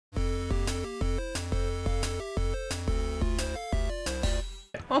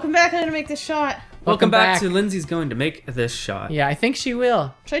Welcome back. I'm gonna make this shot. Welcome back to Lindsay's going to make this shot. Yeah, I think she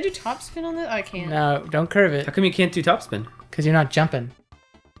will. Should I do topspin on this? I can't. No, don't curve it. How come you can't do topspin? Because you're not jumping.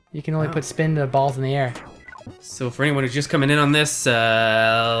 You can only put spin to balls in the air. So for anyone who's just coming in on this,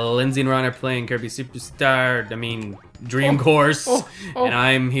 Lindsay and Ron are playing Kirby Super Star, Dream Course, and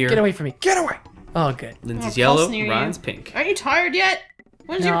I'm here. Get away from me. Get away. Oh, good. Lindsay's yellow, Ron's pink. Aren't you tired yet?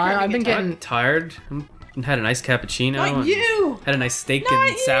 When's your I've been getting tired. Had a nice cappuccino. Not you! Had a nice steak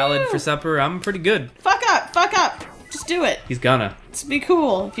and salad for supper. I'm pretty good. Fuck up! Fuck up! Just do it. He's gonna. Just be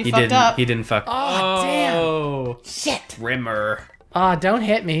cool if you fucked up. He didn't fuck. Oh, damn. Shit. Rimmer. Oh, don't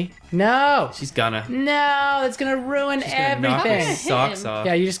hit me. No. She's gonna. No, that's gonna ruin everything. Knock his socks off.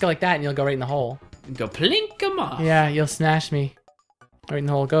 Yeah, you just go like that and you'll go right in the hole. And go plink him off. Yeah, you'll smash me. Right in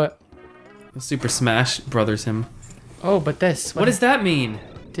the hole. Go it. Super Smash Brothers him. Oh, but this. What does that mean?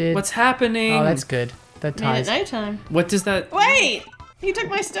 What's happening? Oh, that's good. That ties. At nighttime. What does that? Wait! He took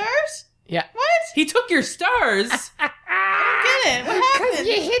my stars? Yeah. What? He took your stars? I don't get it. What happened?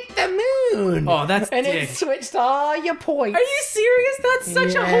 You hit the moon. Oh, that's and dick. it switched all your points. Are you serious? That's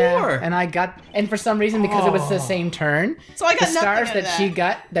such a whore. And I got, and for some reason, because it was the same turn, so I got the stars nothing out of that she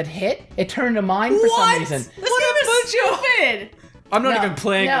got that hit, it turned to mine for some reason. This game is stupid. I'm not even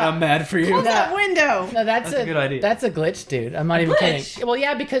playing and I'm mad for you. Close that window. No, that's a good idea. That's a glitch, dude. I'm not even kidding. Well,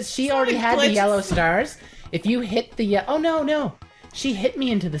 yeah, because she already had the yellow stars. If you hit the oh no, she hit me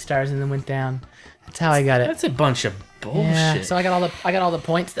into the stars and then went down. That's how I got it. That's a bunch of bullshit. Yeah, so I got all the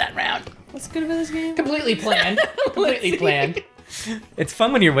points that round. What's good about this game? Completely planned. Completely planned. It's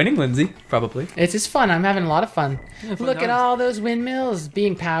fun when you're winning, Lindsay. Probably. It's just fun. I'm having a lot of fun. Yeah, Look at all those windmills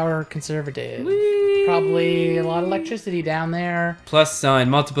being power conservative. Whee! Probably a lot of electricity down there. Plus sign,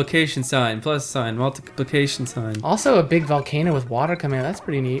 multiplication sign, plus sign, multiplication sign. Also a big volcano with water coming out. That's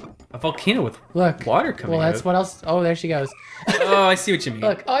pretty neat. A volcano with water coming out? Well, that's what else. Oh, there she goes. Oh, I see what you mean.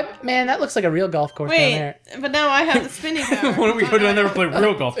 Look, oh, man, that looks like a real golf course down there. But now I have the spinning power. When we go down there and play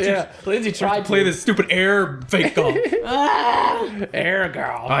real golf? Yeah, Lindsay tried to play this stupid air fake golf. Air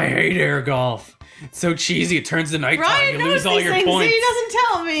golf. I hate air golf. It's so cheesy. It turns to nighttime. Ryan You lose all your points. He doesn't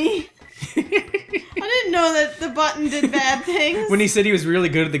tell me. I didn't know that the button did bad things. When he said he was really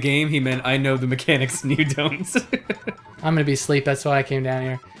good at the game, he meant I know the mechanics and you don't. I'm gonna be asleep. That's why I came down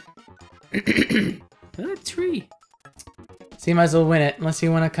here. A tree. So you might as well win it, unless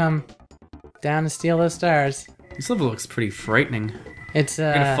you want to come down and steal those stars. This level looks pretty frightening. It's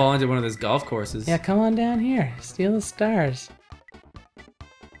You're gonna fall into one of those golf courses. Yeah, come on down here. Steal the stars.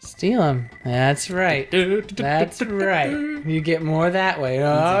 Steal them. That's right. That's right. You get more that way.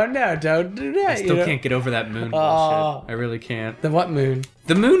 Oh no, don't do that. I still can't get over that moon bullshit. I really can't. The what moon?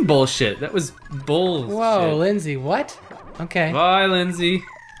 The moon bullshit. That was bullshit. Whoa, Lindsay, what? Okay. Bye, Lindsay.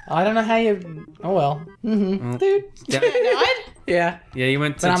 I don't know how you... Oh well. Mm-hmm. Dude. Yeah. Yeah, you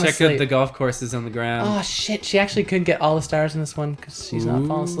went to check out the golf courses on the ground. Oh shit, she actually could get all the stars in this one because she's not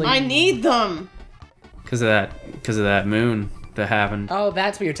falling asleep. I need them. Because of that moon that happened. Oh,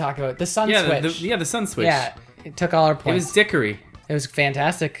 that's what you're talking about. The sun switch. The sun switch. Yeah, it took all our points. It was dickery. It was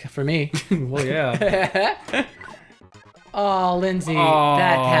fantastic for me. Well, yeah. Oh, Lindsay,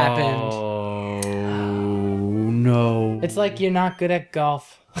 that happened. Oh, no. It's like you're not good at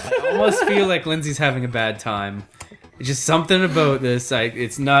golf. I almost feel like Lindsay's having a bad time. It's just something about this.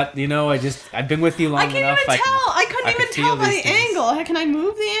 It's not, I've been with you long enough. I couldn't even tell by the angle. Can I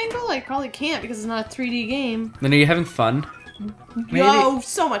move the angle? I probably can't because it's not a 3D game. Then are you having fun? Maybe. Yo,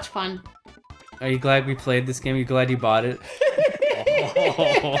 so much fun. Are you glad we played this game? Are you glad you bought it?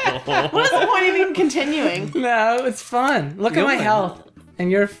 What is the point of even continuing? No, it's fun. Look at my health.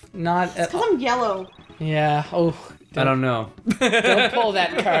 And you're not... It's because I'm yellow. Yeah. Oh. I don't know. Don't pull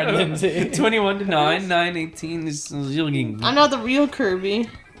that card, Lindsay. 21 to 9, 9, 18 is... I'm not the real Kirby.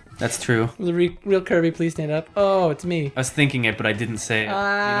 That's true. The real Kirby, please stand up. Oh, it's me. I was thinking it, but I didn't say it. You know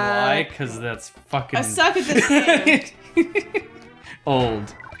why? Because that's fucking... I suck at this game.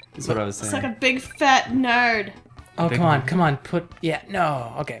 Old is what I was saying. It's like a big fat nerd. Oh, come on. Yeah,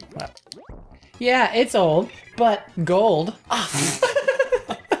 no. Okay. Well. Yeah, it's old, but gold.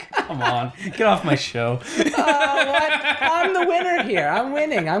 Come on, get off my show. What? I'm the winner here. I'm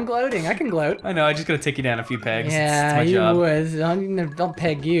winning. I'm gloating. I can gloat. I know. I just gotta take you down a few pegs. Yeah, it's my job. would. Don't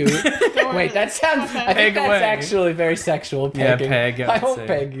peg you. Wait, that sounds. I think that's actually very sexual. Pegging. Yeah, peg. I won't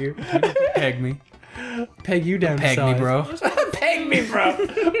peg you. Peg me. Peg you down. Peg me, bro. Peg me, bro.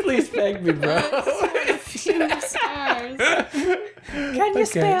 Please peg me, bro. 2 stars. Can you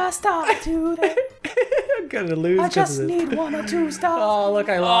spare a star to them? I'm gonna lose. I just need 1 or 2 stars. Oh, look,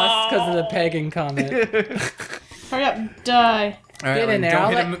 I lost because of the pegging comment. Hurry up, die. All right, get in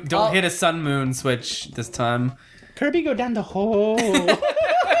there. Don't hit a sun moon switch this time. Kirby, go down the hole.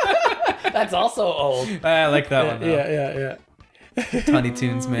 That's also old. I like that one, though. Yeah. Tiny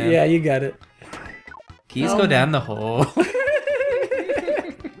Toons, man. Yeah, you got it. Keys go down the hole.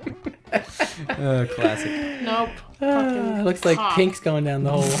 Classic. Nope. Looks like Pop. Pink's going down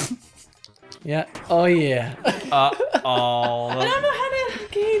the hole. Yeah. Oh, yeah. I don't know how to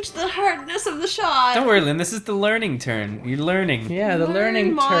gauge the hardness of the shot. Don't worry, Lynn. This is the learning turn. You're learning. Yeah, the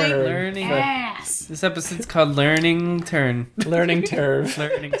learning my turn. Learning. ass. This episode's called Learning Turn. Learning Turve.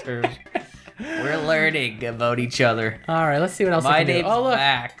 Learning Turn. We're learning about each other. All right, let's see what else My I can do. name's Oh, look.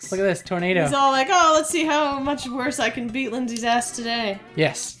 Max. Look at this tornado. He's all like, oh, let's see how much worse I can beat Lindsay's ass today.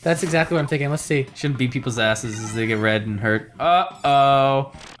 Yes, that's exactly what I'm thinking. Let's see. Shouldn't beat people's asses as they get red and hurt.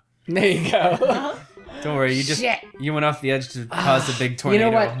 Uh-oh. There you go. Don't worry, you went off the edge to cause a big tornado.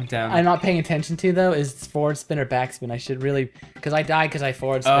 You know what down. I'm not paying attention to, though, is forward spin or backspin. I should really... Because I died because I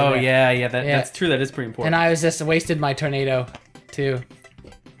forward spin. Oh, yeah, that's true. That is pretty important. And I was just wasted my tornado, too.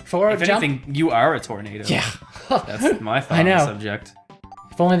 Forward If jump. anything, you are a tornado. Yeah. That's my thought I on the know. subject.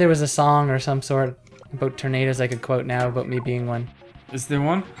 If only there was a song or some sort about tornadoes I could quote now about me being one. Is there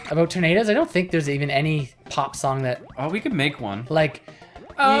one? About tornadoes? I don't think there's even any pop song that, Oh, we could make one. like...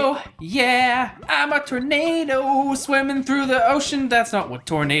 Oh, yeah, I'm a tornado swimming through the ocean. That's not what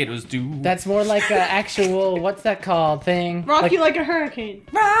tornadoes do. That's more like an actual, what's that called, thing? Rock you like a hurricane.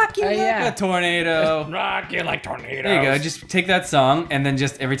 Rock you like yeah. a tornado. Rock you like tornadoes. There you go. Just take that song and then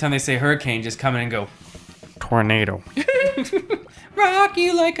just every time they say hurricane, just come in and go tornado. Rock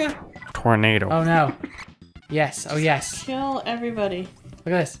you like a tornado. Oh, no. Yes. Oh, yes. Kill everybody.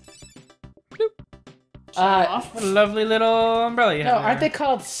 Look at this. Off. What a lovely little umbrella you No, have. aren't they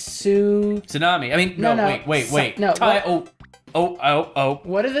called Tsunami? Tsunami. I mean, No, no, no. wait. No, Oh.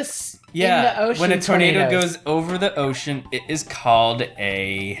 What are the Yeah, in the ocean when a tornado tornadoes? goes over the ocean, it is called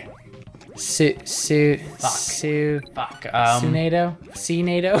a... Sunado?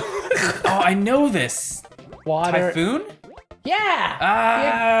 Sea-nado? Oh, I know this. Water. Typhoon?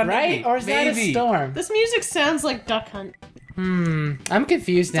 Yeah! Right? Maybe, Or is that a maybe. storm? This music sounds like Duck Hunt. I'm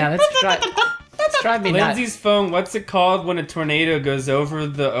confused now. Let's drive me nuts. Lindsay's phone, what's it called when a tornado goes over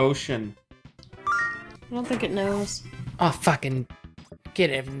the ocean? I don't think it knows. Oh, fucking... Get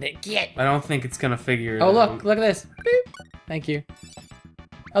it. Get. I don't think it's gonna figure it Oh, out. look at this. Boop. Thank you.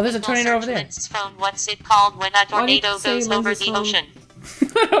 Oh, there's a tornado over there. Lindsay's phone. What's it called when a tornado say goes over Lindsay's the phone? ocean?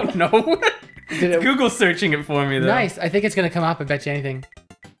 I don't know. Did it- Google searching it for me, though. Nice. I think it's gonna come up. I bet you anything.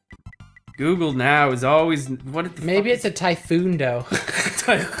 Google now is always... What the Maybe it's a typhoon dough.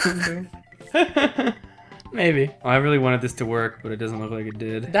 Typhoon. Maybe. I really wanted this to work, but it doesn't look like it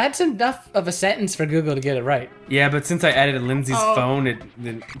did. That's enough of a sentence for Google to get it right. Yeah, but since I added Lindsay's phone, it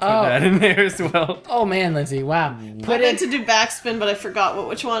didn't put Oh. that in there as well. Oh man, Lindsay, wow. I Put meant it. to do backspin, but I forgot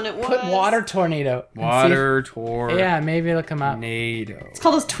which one it was. Put water tornado. and see Water tornado. if- Yeah, maybe it'll come up. It's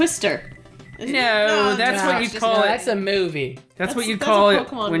called a twister. Isn't it? No, that's what it's you'd just- call No, it. that's a movie. That's what you'd that's call a it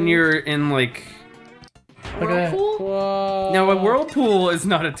Pokemon when move. you're in, like... Look at that. Whirlpool? Whoa. No, a whirlpool is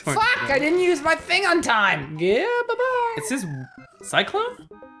not a tornado. Fuck! I didn't use my thing on time. Yeah, bye-bye. It says cyclone?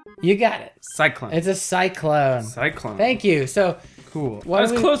 You got it. Cyclone. It's a cyclone. Cyclone. Thank you. So Cool. What I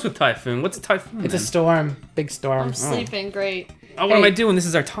was are we- close with typhoon. What's a typhoon? it's a then? storm, big storm. I'm sleeping. Great. Oh, what am Hey. I doing? This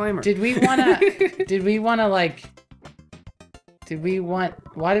is our timer. Did we wanna?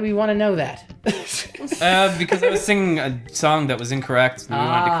 Why do we wanna know that? Because I was singing a song that was incorrect, and we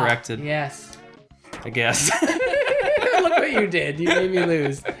wanted to correct it. Yes. I guess. Look what you did. You made me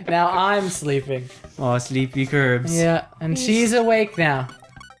lose. Now I'm sleeping. Oh, sleepy curbs. Yeah, and she's awake now.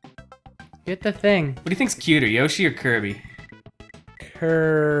 Get the thing. What do you think's cuter, Yoshi or Kirby?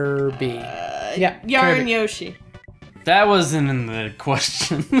 Kirby. Yeah, Yarn Kirby. Yoshi. That wasn't in the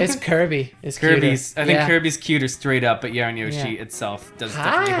question. It's Kirby. It's Kirby's. cuter. I think Yeah. Kirby's cuter straight up, but Yarn Yoshi Yeah. itself does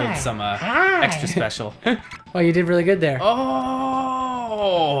definitely hold some Hi. extra special. Oh, you did really good there.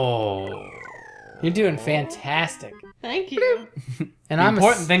 Oh. You're doing fantastic. Thank you. And The I'm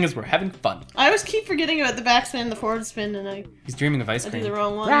important thing is we're having fun. I always keep forgetting about the backspin and the forward spin, and I He's dreaming of ice do cream. the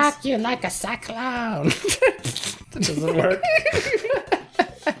wrong ones. rock you like a cyclone. That doesn't work.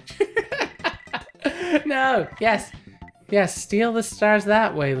 No. Yes. Yes. Steal the stars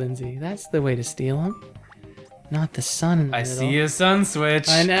that way, Lindsay. That's the way to steal them. Not the sun in the I middle. see a sun switch.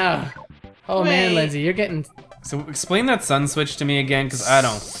 I know. Oh man, Wait. Lindsay, you're getting. So explain that sun switch to me again, because I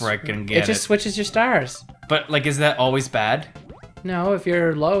don't freaking get It just switches your stars. But like, is that always bad? No, if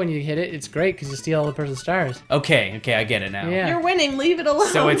you're low and you hit it, it's great because you steal all the person's stars. Okay, I get it now. Yeah. You're winning. Leave it alone.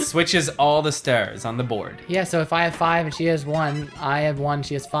 So it switches all the stars on the board. Yeah. So if I have 5 and she has 1, I have 1,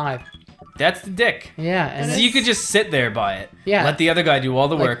 she has 5. That's the dick. Yeah. And So you could just sit there by it. Yeah. Let the other guy do all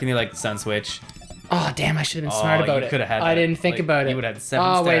the Like- work, and you're like, sun switch. Oh, damn, I should have been smart about you it. could have had I that. didn't think Like, about it. You would have had 7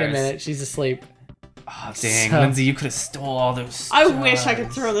 Oh, stars. wait a minute. She's asleep. Oh, dang, So- Lindsay, you could have stole all those I stars. wish I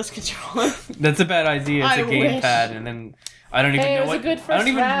could throw this controller. That's a bad idea. It's I a wish. gamepad, and then I don't even Hey, it know was what a good I don't first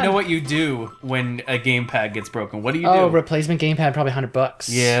even round. know what you do when a gamepad gets broken. What do you Oh, do? replacement gamepad, probably $100.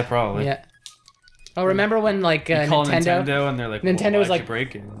 Yeah, probably. Yeah. Oh, remember when like You call Nintendo and they're like, Nintendo well, was why'd like, you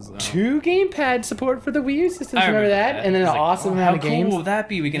break it? So. 2 gamepad support for the Wii U systems? I Remember that? And then It's an like, awesome oh, amount of how games. cool will that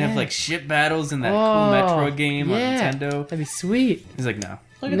be? We can have Yeah. like ship battles in that cool Oh, Metroid game yeah. on Nintendo. That'd be sweet. He's like, no.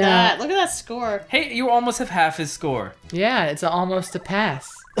 Look at No. that. Look at that score. Hey, you almost have half his score. Yeah, it's almost a pass.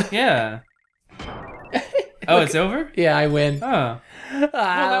 Yeah. Oh, it's over? Yeah, I win. Oh. Well,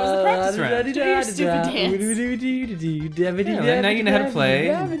 that was the practice round. Do your stupid dance. Yeah, well, now you know how to play.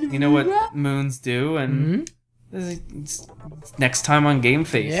 You know what moons do, and it's next time on Game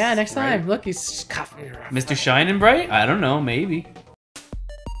Face. Yeah, next right? time. Look, he's coughing. Mr. Shine and Bright? I don't know, maybe.